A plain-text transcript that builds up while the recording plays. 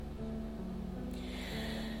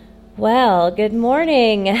Well, good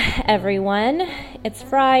morning, everyone. It's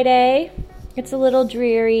Friday. It's a little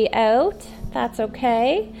dreary out. That's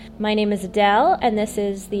okay. My name is Adele, and this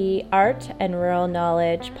is the Art and Rural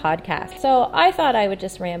Knowledge podcast. So I thought I would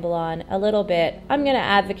just ramble on a little bit. I'm going to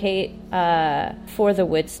advocate for the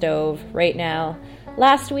wood stove right now.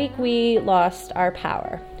 Last week, we lost our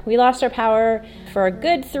power. We lost our power for a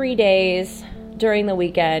good 3 days during the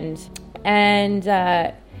weekend,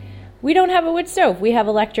 and we don't have a wood stove. We have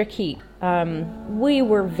electric heat. We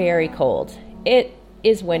were very cold. It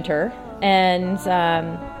is winter, and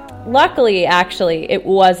luckily, actually, it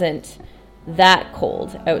wasn't that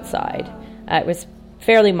cold outside. It was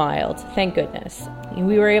fairly mild, thank goodness.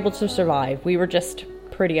 We were able to survive. We were just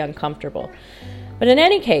pretty uncomfortable. But in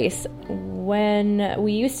any case, when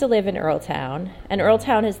we used to live in Earltown, and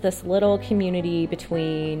Earltown is this little community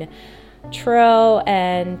between Truro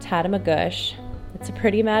and Tatamagouche. It's a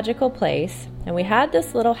pretty magical place. And we had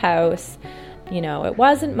this little house. It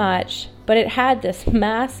wasn't much, but it had this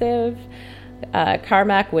massive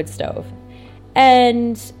Carmack wood stove.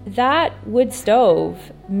 And that wood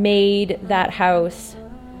stove made that house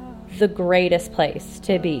the greatest place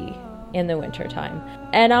to be in the wintertime.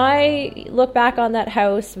 And I look back on that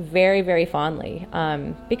house very, very fondly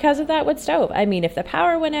because of that wood stove. I mean, if the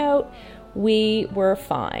power went out, we were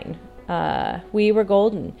fine. We were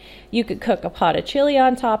golden. You could cook a pot of chili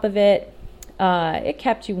on top of it. It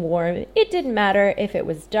kept you warm. It didn't matter if it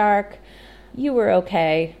was dark. You were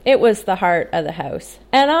okay. It was the heart of the house.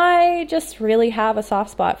 And I just really have a soft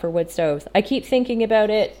spot for wood stoves. I keep thinking about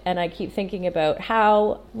it, and I keep thinking about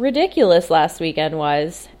how ridiculous last weekend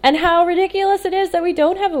was, and how ridiculous it is that we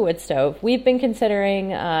don't have a wood stove. We've been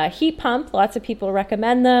considering a heat pump. Lots of people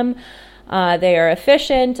recommend them. They are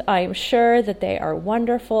efficient. I'm sure that they are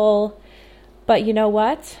wonderful. But you know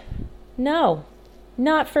what? No,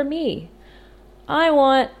 not for me. I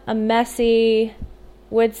want a messy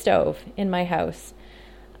wood stove in my house.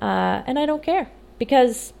 And I don't care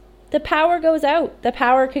because the power goes out. The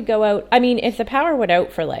power could go out. I mean, if the power went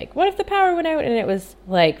out for what if the power went out and it was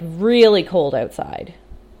really cold outside,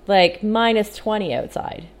 minus 20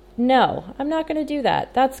 outside? No, I'm not going to do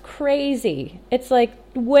that. That's crazy. It's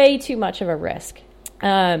way too much of a risk.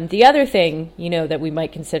 The other thing, that we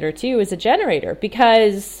might consider too is a generator,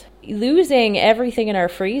 because losing everything in our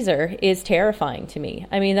freezer is terrifying to me.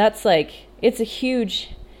 I mean, it's a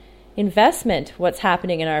huge investment what's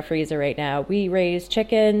happening in our freezer right now. We raise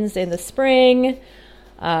chickens in the spring,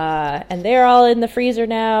 and they're all in the freezer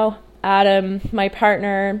now. Adam, my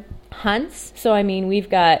partner, hunts. So, I mean, we've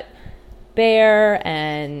got bear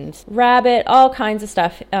and rabbit, all kinds of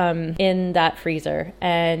stuff in that freezer.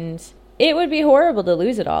 And it would be horrible to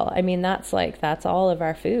lose it all. I mean, that's all of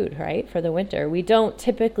our food, right, for the winter. We don't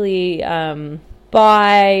typically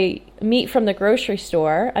buy meat from the grocery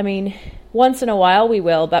store. I mean, once in a while we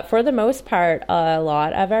will, but for the most part,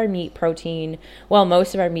 most of our meat protein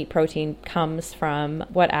comes from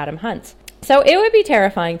what Adam hunts. So it would be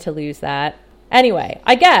terrifying to lose that. Anyway,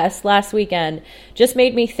 I guess last weekend just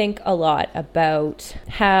made me think a lot about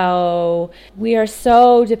how we are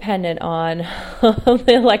so dependent on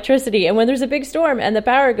the electricity. And when there's a big storm and the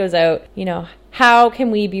power goes out, how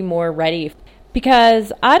can we be more ready?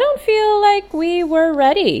 Because I don't feel like we were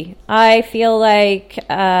ready. I feel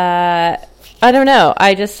I don't know.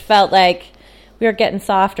 I just felt like we were getting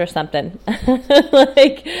soft or something.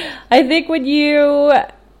 I think when you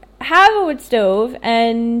have a wood stove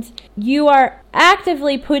and you are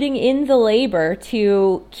actively putting in the labor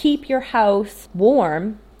to keep your house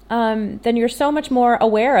warm, then you're so much more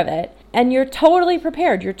aware of it and you're totally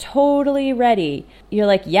prepared. You're totally ready. You're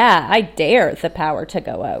like, yeah, I dare the power to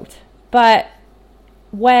go out. But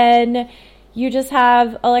when you just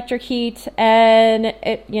have electric heat and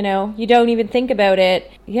it, you don't even think about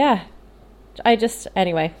it. Yeah,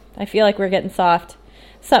 anyway, I feel like we're getting soft.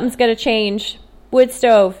 Something's going to change. Wood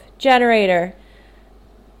stove, generator,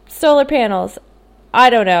 solar panels. I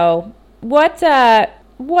don't know. What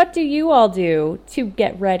do you all do to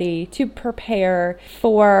get ready, to prepare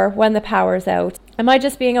for when the power's out? Am I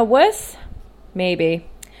just being a wuss? Maybe.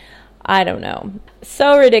 I don't know.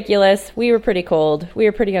 So ridiculous. We were pretty cold. We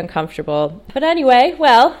were pretty uncomfortable. But anyway,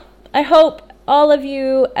 well, I hope all of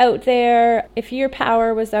you out there, if your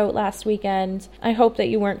power was out last weekend, I hope that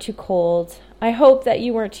you weren't too cold. I hope that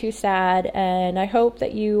you weren't too sad, and I hope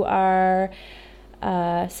that you are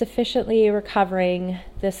sufficiently recovering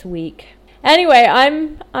this week. Anyway,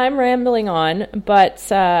 I'm rambling on, but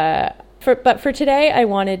for today, I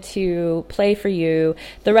wanted to play for you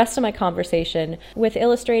the rest of my conversation with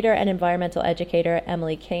illustrator and environmental educator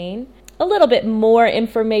Emily Kane. a little bit more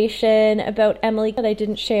information about Emily that I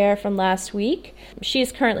didn't share from last week. She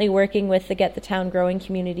is currently working with the Get the Town Growing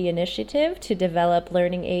Community Initiative to develop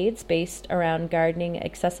learning aids based around gardening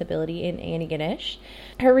accessibility in Antigonish.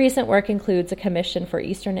 Her recent work includes a commission for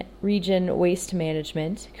Eastern Region Waste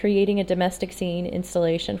Management, creating a domestic scene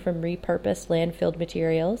installation from repurposed landfill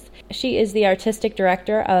materials. She is the artistic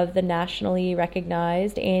director of the nationally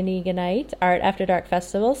recognized Antigonite Art After Dark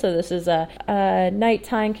Festival. So this is a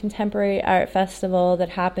nighttime contemporary art festival that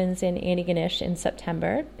happens in Antigonish in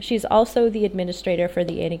September. She's also the administrator for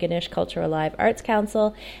the Antigonish Culture Alive Arts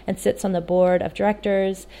Council and sits on the board of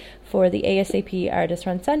directors for the ASAP Artist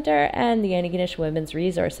Run Center and the Antigonish Women's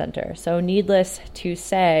Resource Center. So needless to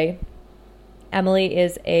say, Emily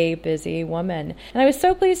is a busy woman. And I was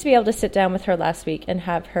so pleased to be able to sit down with her last week and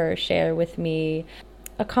have her share with me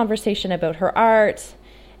a conversation about her art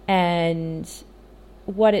and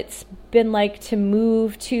what it's been like to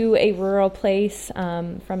move to a rural place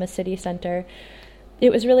from a city center.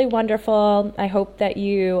 It was really wonderful. I hope that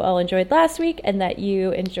you all enjoyed last week and that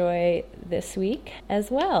you enjoy this week as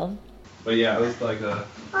well. But yeah, it was like a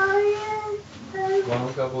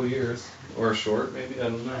long couple years. Or short, maybe, I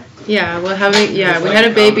don't know. Yeah, well, we had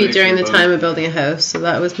a baby during the time of building a house, so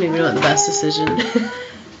that was maybe not the best decision.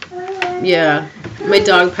 Yeah, my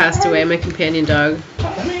dog passed away, my companion dog,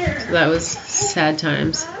 so that was sad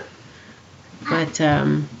times. But,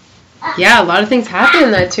 yeah, a lot of things happened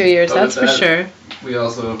in that 2 years, that's for sure. We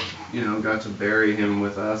also, got to bury him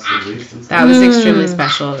with us at least. And stuff. That was extremely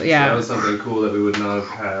special, yeah. So that was something cool that we would not have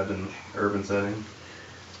had in an urban setting.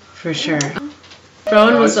 For sure.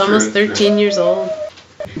 Rowan was almost 13 years old.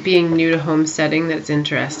 Being new to homesteading that's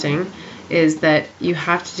interesting is that you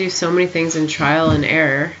have to do so many things in trial and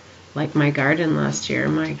error, like my garden last year,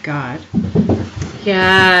 my God.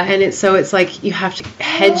 Yeah, and it's like you have to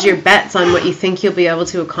hedge your bets on what you think you'll be able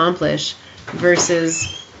to accomplish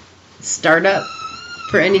versus start up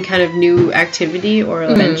for any kind of new activity or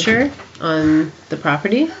venture on the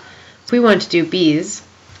property. If we want to do bees,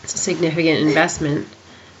 it's a significant investment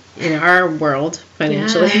in our world,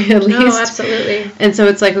 financially, at least. No, absolutely. And so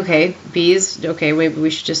it's like, okay, bees, okay, maybe we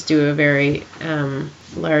should just do a very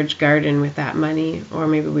large garden with that money, or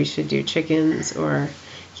maybe we should do chickens, or,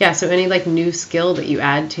 so any, new skill that you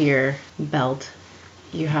add to your belt,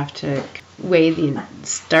 you have to weigh the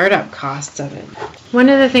startup costs of it. One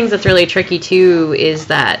of the things that's really tricky, too, is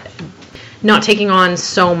that not taking on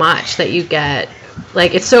so much that you get,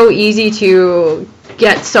 it's so easy to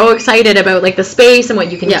get so excited about the space and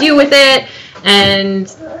what you can do with it, and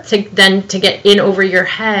to get in over your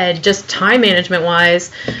head just time management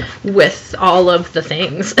wise with all of the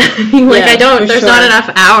things. There's not enough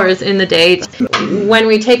hours in the day. When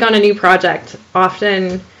we take on a new project,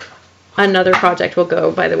 often another project will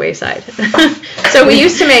go by the wayside. So we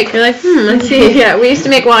used to make let's see. Yeah, we used to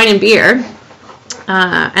make wine and beer.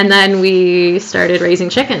 And then we started raising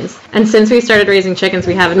chickens. And since we started raising chickens,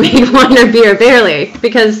 we haven't made wine or beer, barely,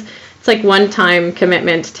 because it's one-time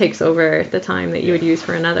commitment takes over the time that you would use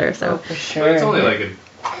for another. So for sure. But it's only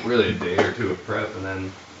really a day or two of prep, and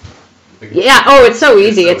then. It's so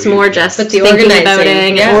easy. It's more just thinking about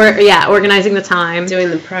it, organizing the time, doing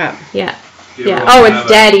the prep. Yeah. Yeah. Oh, it's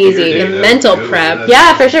dead easy. The mental prep.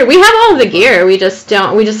 Yeah, for sure. We have all of the gear. We just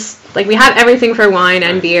don't. We have everything for wine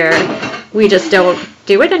and beer. We just don't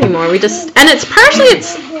do it anymore. And it's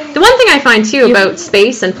the one thing I find too about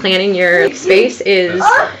space and planning your space is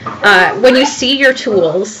when you see your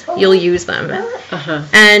tools, you'll use them.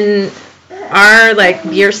 And our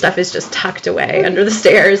beer stuff is just tucked away under the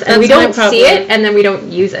stairs, and we don't see it, and then we don't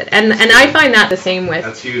use it. And I find that the same with.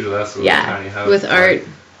 That's huge. That's with tiny house. With art.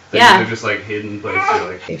 They're just hidden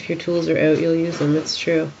places. If your tools are out, you'll use them. It's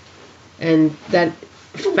true, and that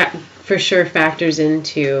for sure factors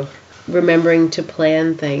into remembering to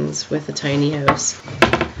plan things with a tiny house,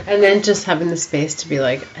 and then just having the space to be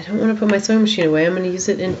I don't want to put my sewing machine away. I'm going to use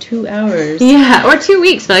it in 2 hours. Yeah, or 2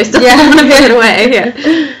 weeks, but I still want to put it away.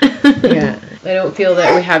 Yeah, I don't feel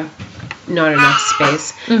that we have not enough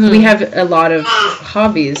space. We have a lot of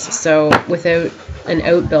hobbies, so without an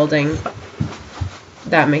outbuilding,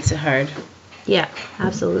 that makes it hard. Yeah,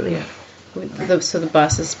 absolutely. Yeah. So the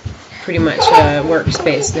bus is pretty much a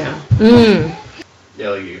workspace now.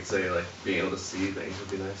 Yeah, you could say being able to see things would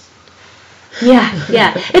be nice.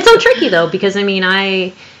 Yeah. It's so tricky though, because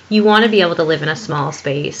you want to be able to live in a small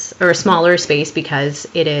space or a smaller space because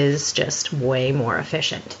it is just way more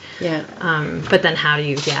efficient. Yeah. But then how do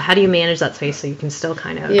you manage that space so you can still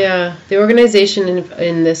kind of. Yeah. The organization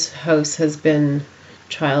in this house has been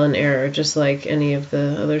trial and error, just like any of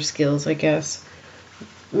the other skills, I guess.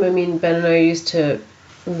 Ben and I used to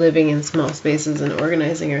living in small spaces and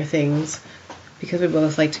organizing our things, because we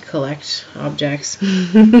both like to collect objects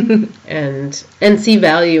and see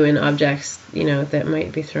value in objects, that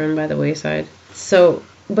might be thrown by the wayside. So,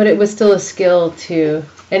 but it was still a skill to,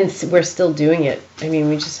 and we're still doing it. I mean,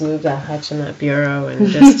 we just moved that hutch and that bureau and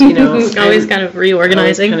just, always kind of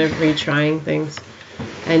reorganizing, kind of retrying things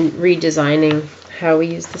and redesigning how we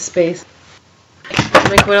use the space.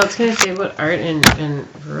 Like, what else can I say about art and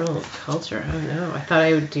rural culture? I don't know. I thought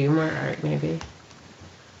I would do more art, maybe.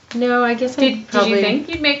 No, I guess Did you think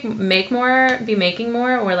you'd be making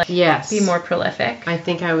more, or like yes, be more prolific? I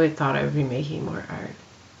think I thought I would be making more art,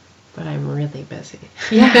 but I'm really busy.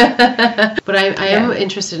 Yeah. But I am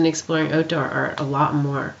interested in exploring outdoor art a lot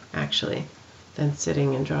more, actually, than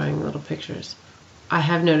sitting and drawing little pictures. I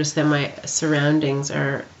have noticed that my surroundings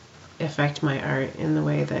affect my art in the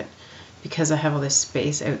way that, because I have all this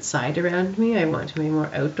space outside around me, I want to make more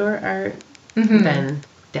outdoor art than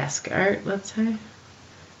desk art, let's say.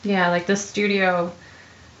 Yeah, like the studio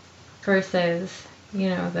versus,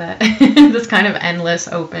 this kind of endless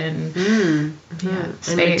open space.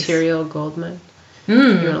 And material gold mine. You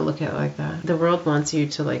want to look at it like that. The world wants you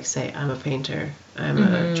to, like, say, I'm a painter, I'm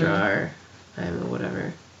a drawer, I'm a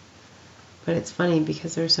whatever. But it's funny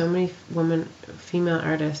because there are so many female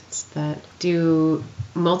artists that do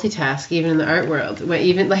multitask, even in the art world.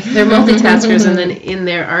 Even, like, they're multitaskers, and then in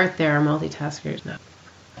their art, there are multitaskers now.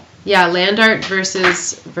 Yeah, land art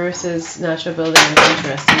versus natural building is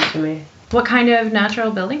interesting to me. What kind of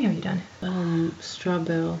natural building have you done? Straw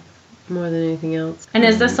bale, more than anything else. And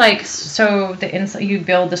is this like, so the inside, you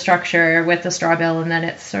build the structure with the straw bale and then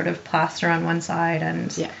it's sort of plaster on one side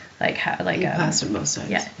and yeah, plaster both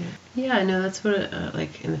sides. Yeah, I know that's what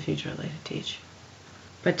like in the future I'd like to teach.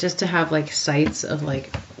 But just to have, like, sites of,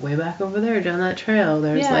 like, way back over there down that trail,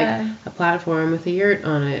 there's, like, a platform with a yurt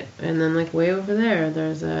on it. And then, like, way over there,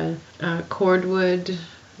 there's a cordwood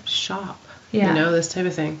shop. Yeah. This type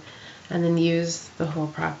of thing. And then use the whole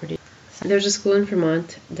property. There's a school in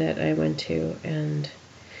Vermont that I went to, and,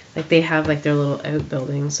 like, they have, like, their little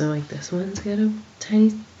outbuildings. So, like, this one's got a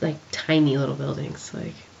tiny little buildings,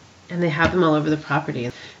 like, and they have them all over the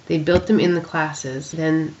property. They built them in the classes.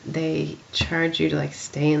 Then they charge you to, like,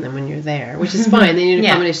 stay in them when you're there, which is fine. They need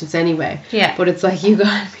accommodations anyway. Yeah. But it's like you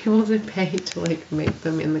got people to pay to, like, make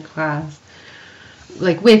them in the class,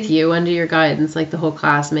 like, with you under your guidance. Like, the whole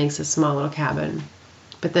class makes a small little cabin,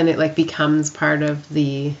 but then it, like, becomes part of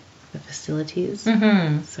the facilities.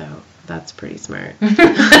 Mm-hmm. So that's pretty smart. That's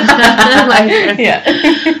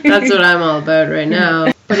what I'm all about right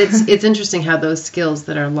now. But it's interesting how those skills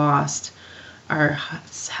that are lost are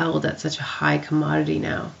held at such a high commodity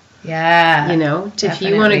now. Yeah. If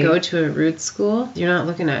you want to go to a root school, you're not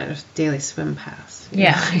looking at a daily swim pass.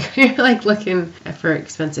 You're like looking for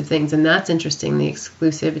expensive things. And that's interesting, the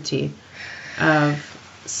exclusivity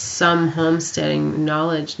of some homesteading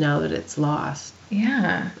knowledge now that it's lost.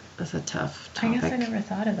 Yeah. That's a tough topic. I guess I never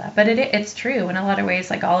thought of that. But it's true in a lot of ways.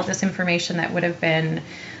 Like, all of this information that would have been,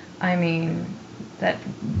 that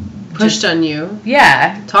pushed on you.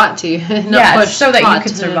 Yeah. Taught to you. Pushed, so that you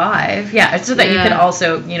could survive. Yeah, so that you could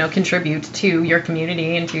also, contribute to your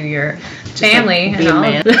community and to your family. Be a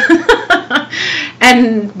man.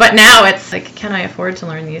 But now it's like, can I afford to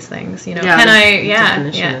learn these things? The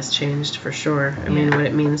definition has changed for sure. I mean, what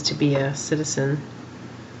it means to be a citizen.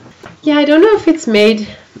 Yeah, I don't know if it's made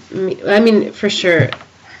me, for sure,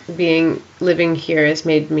 living here has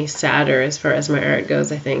made me sadder as far as my art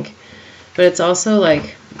goes, I think. But it's also,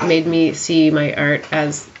 like, made me see my art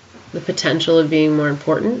as the potential of being more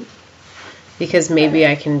important, because maybe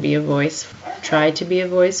I can try to be a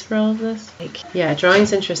voice for all of this. Yeah,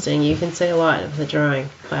 drawing's interesting. You can say a lot with a drawing,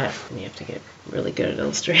 but you have to get really good at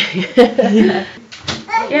illustrating. Yeah,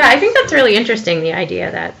 I think that's really interesting, the idea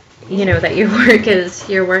that, that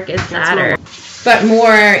your work is sadder, but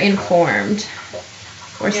more informed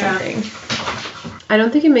or something. I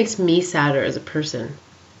don't think it makes me sadder as a person.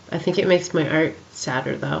 I think it makes my art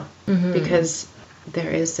sadder, though, because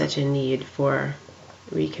there is such a need for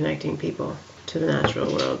reconnecting people to the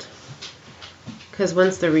natural world. Because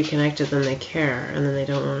once they're reconnected, then they care, and then they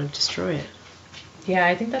don't want to destroy it. Yeah,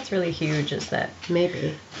 I think that's really huge, is that...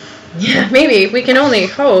 Maybe. Yeah, maybe. We can only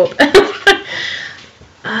hope.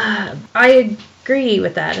 I agree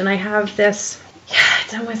with that, and I have this...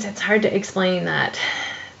 Yeah, it's hard to explain that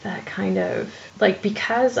kind of... Like,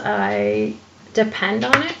 because I... depend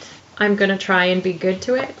on it, I'm going to try and be good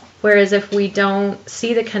to it. Whereas if we don't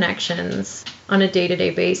see the connections on a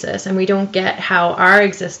day-to-day basis and we don't get how our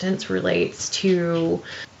existence relates to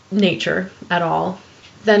nature at all,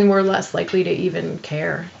 then we're less likely to even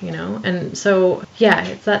care, And so, yeah,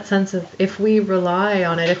 it's that sense of if we rely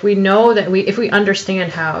on it, if we know that if we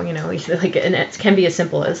understand how, like, and it can be as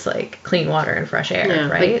simple as like clean water and fresh air,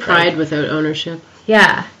 right? Like pride without ownership.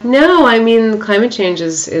 Yeah. No, I mean, climate change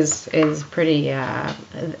is pretty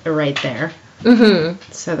right there.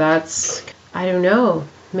 Mm-hmm. So that's, I don't know.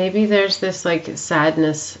 Maybe there's this like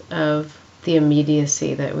sadness of the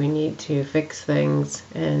immediacy that we need to fix things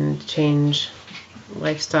and change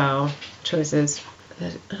lifestyle choices.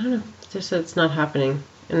 I don't know. Just it's not happening.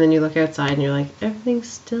 And then you look outside and you're like, everything's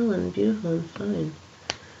still and beautiful and fine.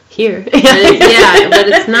 Here. But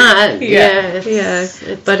it's not.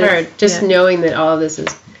 It's but hard. Just knowing that all of this is,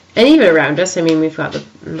 and even around us, I mean, we've got a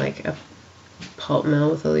pulp mill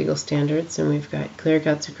with illegal standards, and we've got clear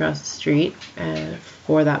cuts across the street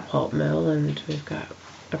for that pulp mill, and we've got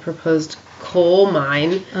a proposed coal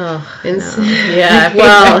mine.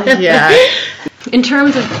 In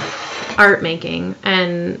terms of art making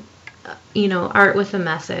and, art with a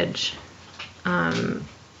message,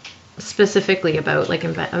 specifically about like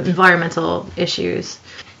environmental issues,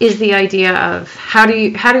 is the idea of how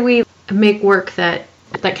do we make work that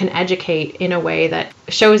can educate in a way that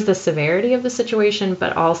shows the severity of the situation,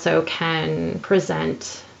 but also can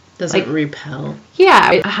present... Doesn't repel.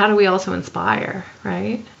 Yeah. How do we also inspire,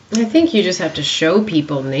 right? I think you just have to show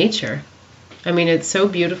people nature. I mean, it's so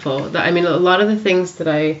beautiful. I mean, a lot of the things that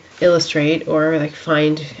I illustrate or like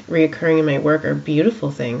find reoccurring in my work are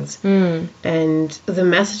beautiful things. Mm. And the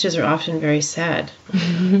messages are often very sad.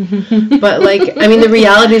 But like, I mean, the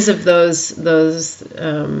realities of those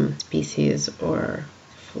species or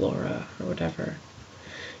flora or whatever.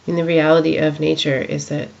 I mean, the reality of nature is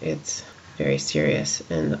that it's very serious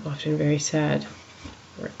and often very sad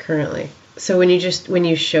currently. So when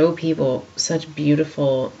you show people such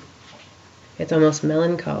beautiful, it's almost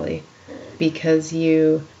melancholy because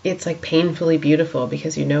it's like painfully beautiful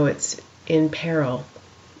because it's in peril,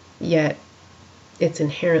 yet it's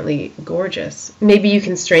inherently gorgeous. Maybe you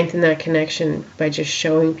can strengthen that connection by just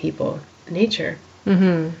showing people nature.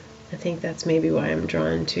 Mm-hmm. I think that's maybe why I'm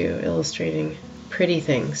drawn to illustrating pretty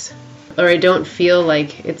things. Or I don't feel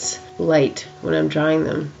like it's light when I'm drawing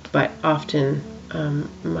them, but often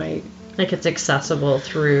like it's accessible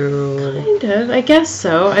through... Kind of, I guess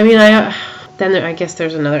so. I mean, I guess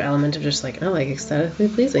there's another element of just like, I like aesthetically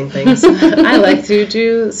pleasing things. I like to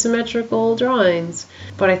do symmetrical drawings.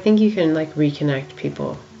 But I think you can like reconnect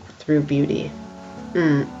people through beauty.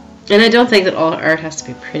 And I don't think that all art has to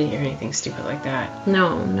be pretty or anything stupid like that.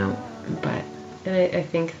 No. But I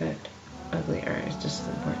think that ugly art is just as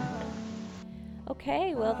important.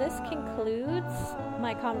 Okay, well, this concludes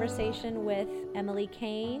my conversation with Emily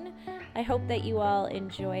Kane. I hope that you all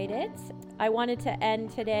enjoyed it. I wanted to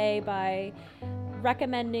end today by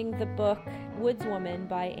recommending the book Woodswoman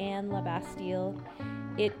by Anne LaBastille.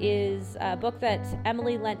 It is a book that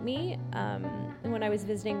Emily lent me when I was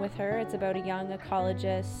visiting with her. It's about a young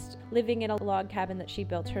ecologist living in a log cabin that she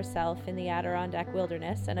built herself in the Adirondack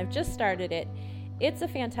wilderness, and I've just started it. It's a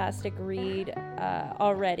fantastic read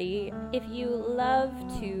already. If you love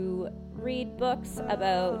to read books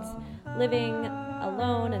about living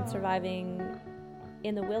alone and surviving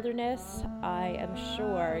in the wilderness, I am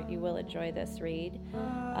sure you will enjoy this read.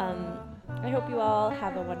 I hope you all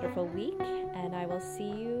have a wonderful week, and I will see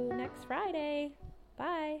you next Friday.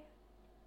 Bye.